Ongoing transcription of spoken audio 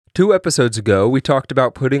2 episodes ago, we talked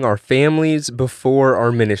about putting our families before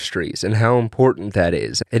our ministries and how important that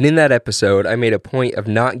is. And in that episode, I made a point of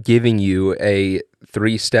not giving you a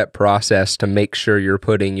 3-step process to make sure you're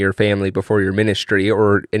putting your family before your ministry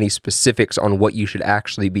or any specifics on what you should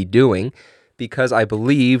actually be doing, because I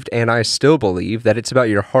believed, and I still believe, that it's about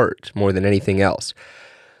your heart more than anything else.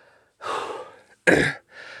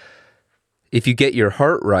 If you get your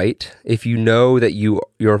heart right, if you know that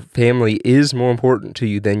your family is more important to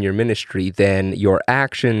you than your ministry, then your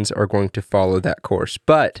actions are going to follow that course.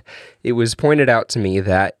 But it was pointed out to me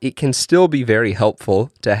that it can still be very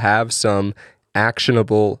helpful to have some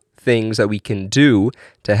actionable things that we can do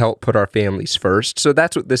to help put our families first. So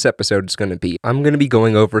that's what this episode is going to be. I'm going to be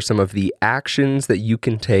going over some of the actions that you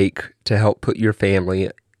can take to help put your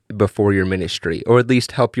family before your ministry, or at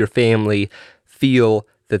least help your family feel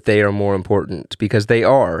that they are more important, because they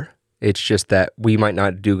are. It's just that we might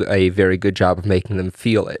not do a very good job of making them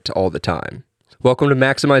feel it all the time. Welcome to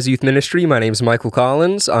Maximize Youth Ministry. My name is Michael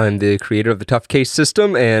Collins. I'm the creator of the Tough Case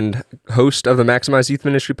System and host of the Maximize Youth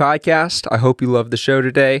Ministry podcast. I hope you love the show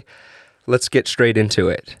today. Let's get straight into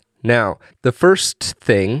it. Now, the first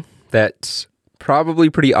thing that's probably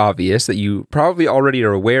pretty obvious, that you probably already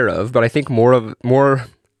are aware of, but I think more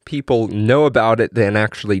people know about it than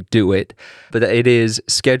actually do it, but it is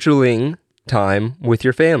scheduling time with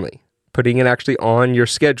your family, putting it actually on your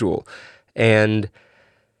schedule. And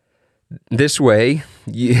this way,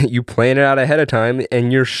 you plan it out ahead of time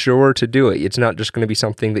and you're sure to do it. It's not just going to be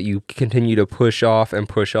something that you continue to push off and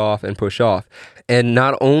push off and push off. And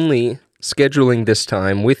not only scheduling this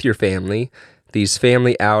time with your family, these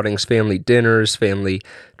family outings, family dinners, family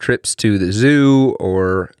trips to the zoo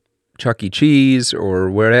or Chuck E. Cheese or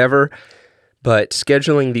wherever, but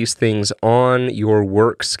scheduling these things on your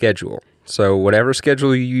work schedule. So whatever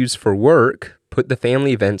schedule you use for work, put the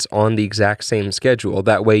family events on the exact same schedule.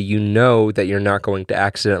 That way you know that you're not going to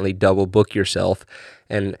accidentally double book yourself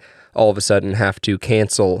and all of a sudden have to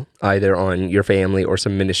cancel either on your family or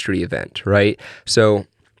some ministry event, right? So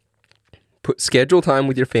schedule time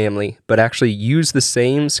with your family, but actually use the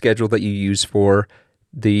same schedule that you use for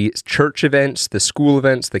the church events, the school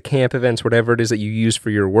events, the camp events, whatever it is that you use for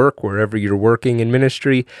your work, wherever you're working in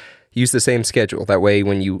ministry, use the same schedule. That way,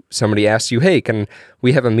 when somebody asks you, hey, can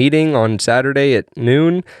we have a meeting on Saturday at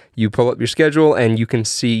noon? You pull up your schedule and you can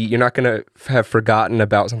see you're not going to have forgotten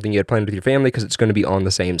about something you had planned with your family because it's going to be on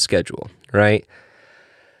the same schedule, right?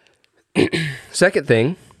 Second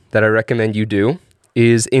thing that I recommend you do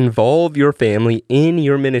is involve your family in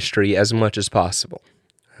your ministry as much as possible.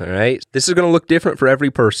 All right. This is going to look different for every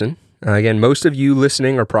person. Again, most of you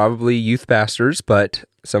listening are probably youth pastors, but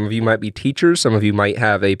some of you might be teachers. Some of you might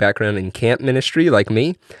have a background in camp ministry like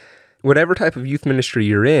me. Whatever type of youth ministry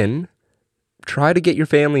you're in, try to get your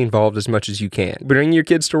family involved as much as you can. Bring your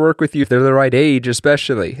kids to work with you if they're the right age,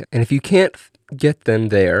 especially. And if you can't get them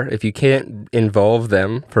there, if you can't involve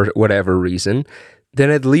them for whatever reason, then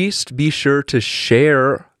at least be sure to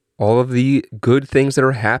share all of the good things that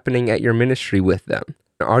are happening at your ministry with them.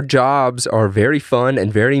 Our jobs are very fun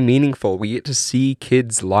and very meaningful. We get to see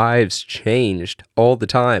kids' lives changed all the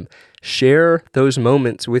time. Share those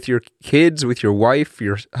moments with your kids, with your wife,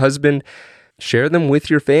 your husband. Share them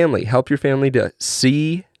with your family. Help your family to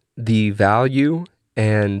see the value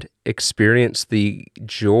and experience the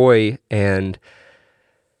joy and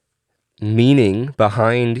meaning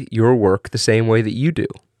behind your work the same way that you do.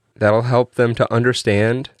 That'll help them to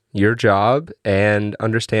understand your job and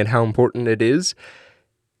understand how important it is,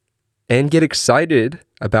 and get excited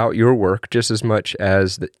about your work just as much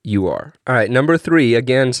as you are. All right, number 3,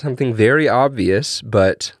 again, something very obvious,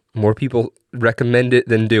 but more people recommend it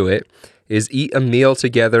than do it, is eat a meal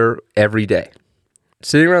together every day.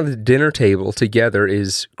 Sitting around the dinner table together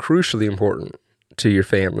is crucially important to your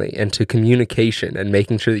family and to communication and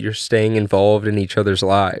making sure that you're staying involved in each other's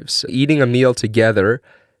lives. Eating a meal together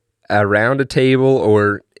around a table,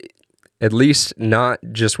 or at least not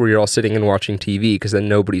just where you're all sitting and watching TV, because then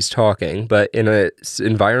nobody's talking, but in an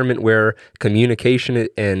environment where communication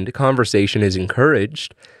and conversation is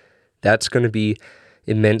encouraged, that's going to be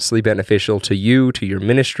immensely beneficial to you, to your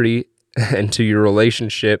ministry, and to your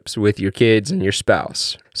relationships with your kids and your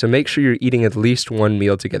spouse. So make sure you're eating at least one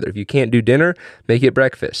meal together. If you can't do dinner, make it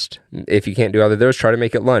breakfast. If you can't do either of those, try to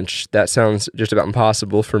make it lunch. That sounds just about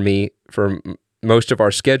impossible for me, for most of our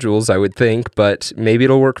schedules, I would think, but maybe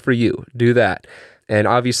it'll work for you. Do that. And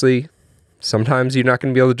obviously, Sometimes you're not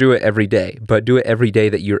going to be able to do it every day, but do it every day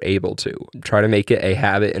that you're able to. Try to make it a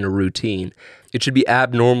habit and a routine. It should be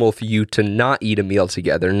abnormal for you to not eat a meal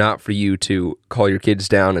together, not for you to call your kids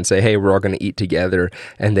down and say, hey, we're all going to eat together,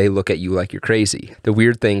 and they look at you like you're crazy. The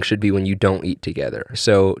weird thing should be when you don't eat together.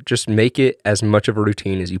 So just make it as much of a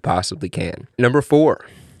routine as you possibly can. Number 4,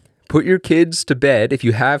 put your kids to bed. If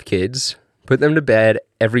you have kids, put them to bed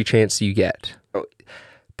every chance you get.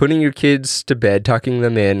 Putting your kids to bed, tucking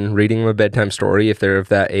them in, reading them a bedtime story if they're of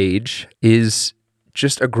that age is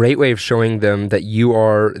just a great way of showing them that you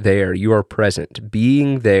are there, you are present.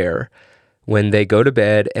 Being there when they go to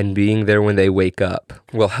bed and being there when they wake up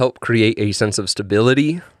will help create a sense of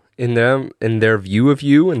stability in them, in their view of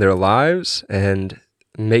you, in their lives, and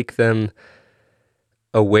make them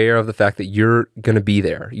aware of the fact that you're going to be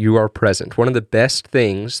there. You are present. One of the best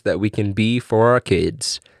things that we can be for our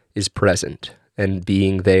kids is present and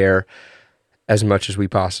being there as much as we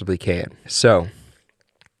possibly can. So,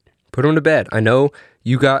 put them to bed. I know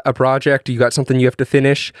you got a project, you got something you have to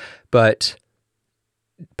finish, but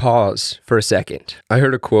pause for a second. I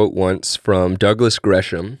heard a quote once from Douglas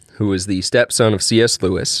Gresham, who was the stepson of C.S.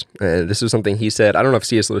 Lewis. And this is something he said. I don't know if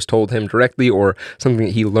C.S. Lewis told him directly or something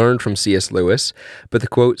that he learned from C.S. Lewis, but the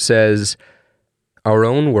quote says, "Our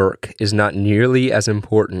own work is not nearly as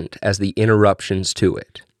important as the interruptions to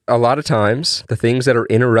it." A lot of times, the things that are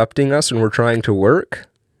interrupting us when we're trying to work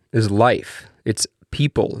is life. It's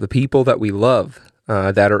people, the people that we love,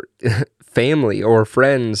 that are family or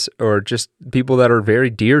friends or just people that are very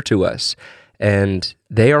dear to us. And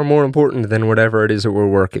they are more important than whatever it is that we're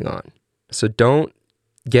working on. So don't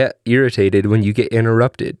get irritated when you get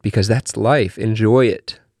interrupted, because that's life. Enjoy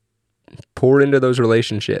it. Pour into those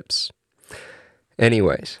relationships.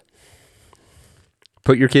 Anyways,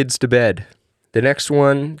 put your kids to bed. The next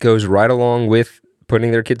one goes right along with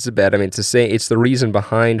putting their kids to bed. I mean, it's the reason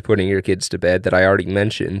behind putting your kids to bed that I already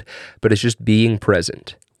mentioned, but it's just being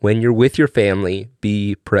present. When you're with your family,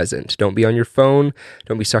 be present. Don't be on your phone.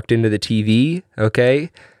 Don't be sucked into the TV, okay?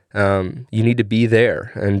 You need to be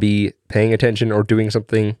there and be paying attention or doing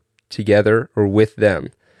something together or with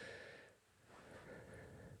them.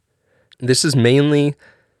 This is mainly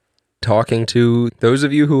talking to those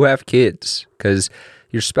of you who have kids, because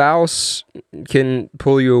your spouse can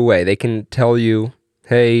pull you away. They can tell you,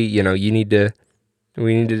 hey, we need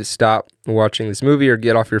to stop watching this movie or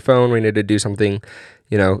get off your phone. We need to do something,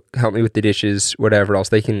 help me with the dishes, whatever else.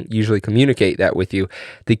 They can usually communicate that with you.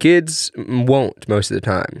 The kids won't most of the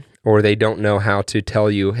time, or they don't know how to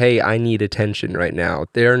tell you, hey, I need attention right now.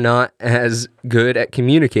 They're not as good at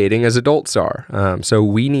communicating as adults are. So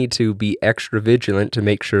we need to be extra vigilant to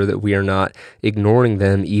make sure that we are not ignoring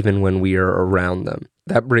them even when we are around them.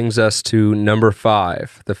 That brings us to number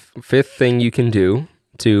 5. The 5th thing you can do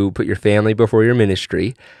to put your family before your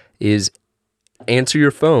ministry is answer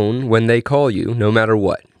your phone when they call you, no matter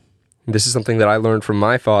what. This is something that I learned from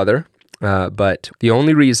my father, but the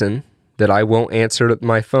only reason that I won't answer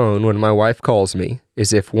my phone when my wife calls me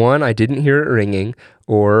is if 1, I didn't hear it ringing,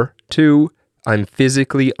 or 2, I'm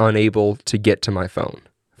physically unable to get to my phone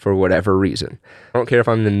for whatever reason. I don't care if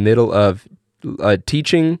I'm in the middle of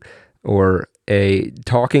teaching or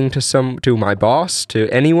talking to my boss, to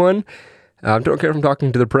anyone. I don't care if I'm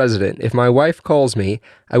talking to the president. If my wife calls me,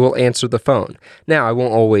 I will answer the phone. Now, I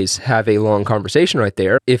won't always have a long conversation right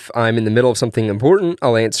there. If I'm in the middle of something important,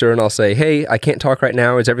 I'll answer and I'll say, hey, I can't talk right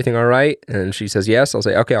now. Is everything all right? And she says yes. I'll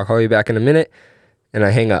say, okay, I'll call you back in a minute. And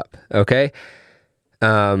I hang up, okay?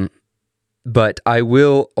 But I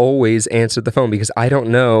will always answer the phone because I don't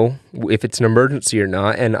know if it's an emergency or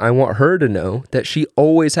not, and I want her to know that she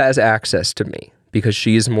always has access to me because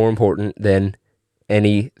she is more important than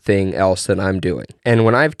anything else that I'm doing. And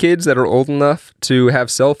when I have kids that are old enough to have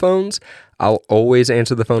cell phones, I'll always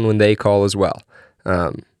answer the phone when they call as well.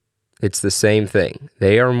 It's the same thing.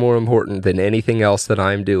 They are more important than anything else that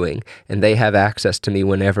I'm doing, and they have access to me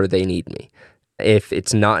whenever they need me. If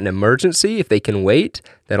it's not an emergency, if they can wait,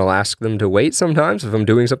 then I'll ask them to wait sometimes if I'm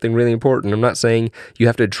doing something really important. I'm not saying you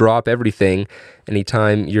have to drop everything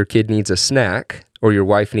anytime your kid needs a snack or your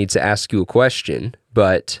wife needs to ask you a question,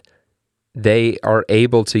 but they are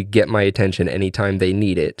able to get my attention anytime they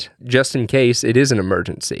need it, just in case it is an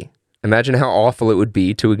emergency. Imagine how awful it would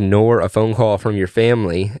be to ignore a phone call from your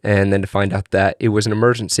family and then to find out that it was an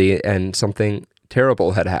emergency and something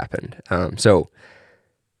terrible had happened. So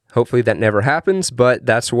hopefully that never happens, but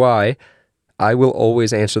that's why I will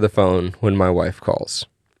always answer the phone when my wife calls.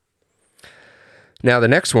 Now, the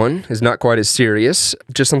next one is not quite as serious,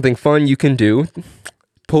 just something fun you can do.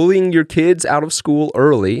 Pulling your kids out of school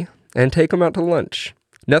early and take them out to lunch.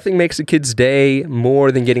 Nothing makes a kid's day more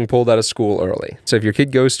than getting pulled out of school early. So if your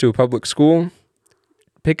kid goes to a public school,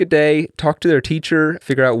 pick a day, talk to their teacher,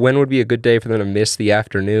 figure out when would be a good day for them to miss the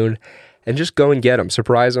afternoon, and just go and get them,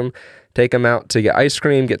 surprise them, take them out to get ice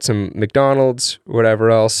cream, get some McDonald's, whatever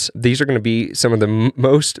else. These are going to be some of the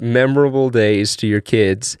most memorable days to your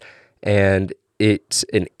kids, and it's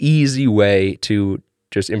an easy way to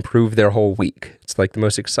just improve their whole week. It's like the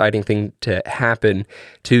most exciting thing to happen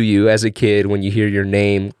to you as a kid when you hear your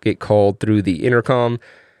name get called through the intercom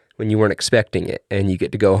when you weren't expecting it and you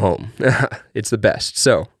get to go home. It's the best.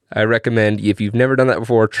 So I recommend, if you've never done that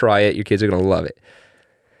before, try it. Your kids are going to love it.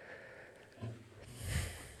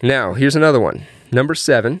 Now, here's another one. Number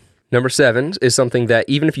seven. Number 7 is something that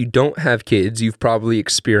even if you don't have kids, you've probably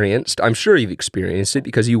experienced. I'm sure you've experienced it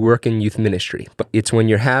because you work in youth ministry. But it's when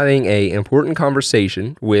you're having an important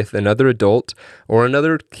conversation with another adult or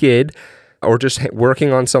another kid, or just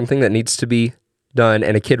working on something that needs to be done,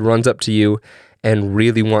 and a kid runs up to you and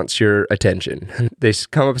really wants your attention. They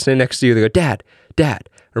come up and stand next to you. They go, Dad, Dad,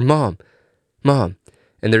 or Mom, Mom.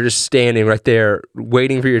 And they're just standing right there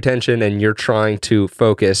waiting for your attention, and you're trying to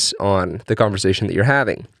focus on the conversation that you're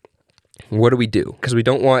having. What do we do? Because we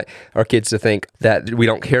don't want our kids to think that we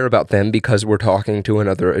don't care about them because we're talking to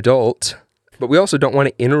another adult. But we also don't want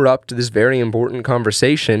to interrupt this very important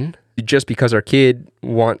conversation just because our kid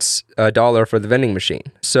wants $1 for the vending machine.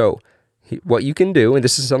 So what you can do, and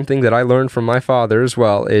this is something that I learned from my father as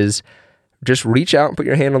well, is just reach out and put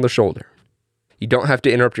your hand on their shoulder. You don't have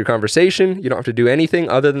to interrupt your conversation. You don't have to do anything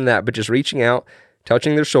other than that, but just reaching out,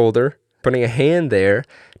 touching their shoulder, putting a hand there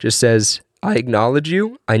just says, I acknowledge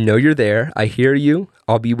you. I know you're there. I hear you.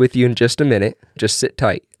 I'll be with you in just a minute. Just sit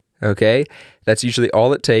tight. Okay? That's usually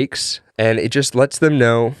all it takes. And it just lets them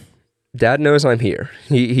know, Dad knows I'm here.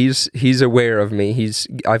 He's aware of me.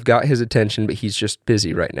 I've got his attention, but he's just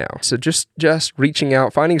busy right now. So just reaching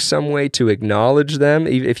out, finding some way to acknowledge them.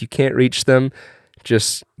 Even if you can't reach them,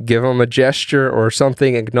 just give them a gesture or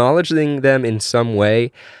something, acknowledging them in some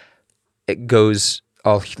way. It goes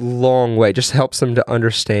a long way. Just helps them to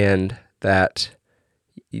understand that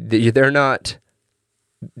they're not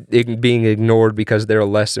being ignored because they're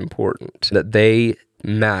less important, that they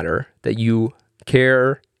matter, that you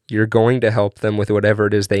care, you're going to help them with whatever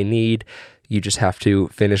it is they need. You just have to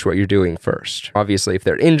finish what you're doing first. Obviously, if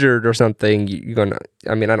they're injured or something,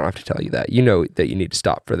 I don't have to tell you that. You know that you need to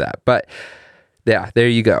stop for that. But yeah, there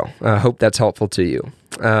you go. I hope that's helpful to you.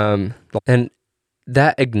 And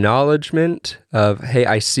that acknowledgement of, hey,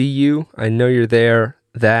 I see you, I know you're there,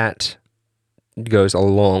 that goes a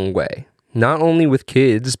long way. Not only with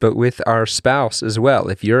kids, but with our spouse as well.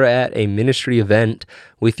 If you're at a ministry event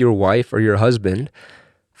with your wife or your husband,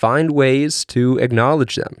 find ways to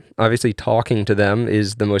acknowledge them. Obviously, talking to them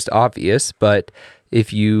is the most obvious, but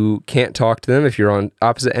if you can't talk to them, if you're on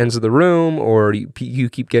opposite ends of the room, or you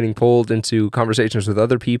keep getting pulled into conversations with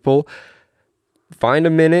other people, find a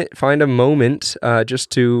minute, find a moment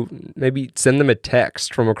just to maybe send them a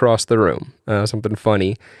text from across the room, something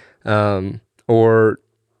funny. Or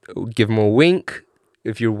give them a wink.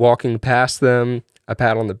 If you're walking past them, a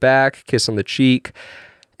pat on the back, kiss on the cheek,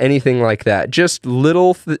 anything like that. Just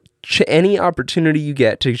any opportunity you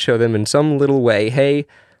get to show them in some little way, hey,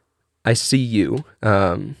 I see you.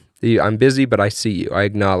 I'm busy, but I see you. I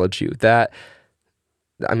acknowledge you. That's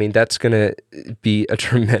going to be a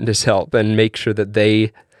tremendous help and make sure that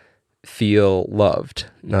they feel loved,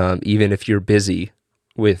 even if you're busy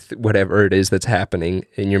with whatever it is that's happening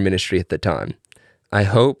in your ministry at the time. I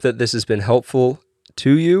hope that this has been helpful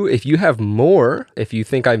to you. If you have more, if you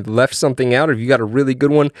think I've left something out, or if you got a really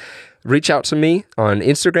good one, reach out to me on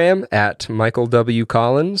Instagram at Michael W.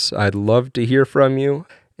 Collins. I'd love to hear from you.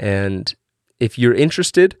 And if you're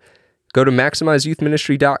interested, go to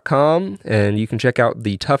MaximizeYouthMinistry.com and you can check out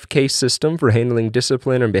the Tough Case system for handling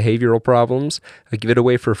discipline and behavioral problems. I give it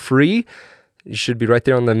away for free. You should be right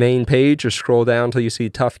there on the main page, or scroll down until you see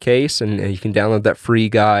Tough Case, and you can download that free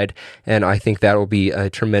guide, and I think that will be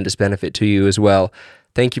a tremendous benefit to you as well.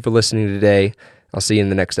 Thank you for listening today. I'll see you in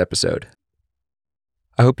the next episode.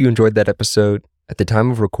 I hope you enjoyed that episode. At the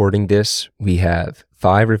time of recording this, we have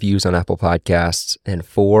 5 reviews on Apple Podcasts and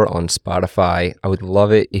 4 on Spotify. I would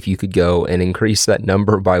love it if you could go and increase that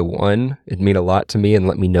number by 1. It'd mean a lot to me, and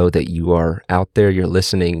let me know that you are out there, you're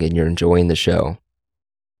listening, and you're enjoying the show.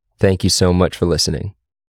 Thank you so much for listening.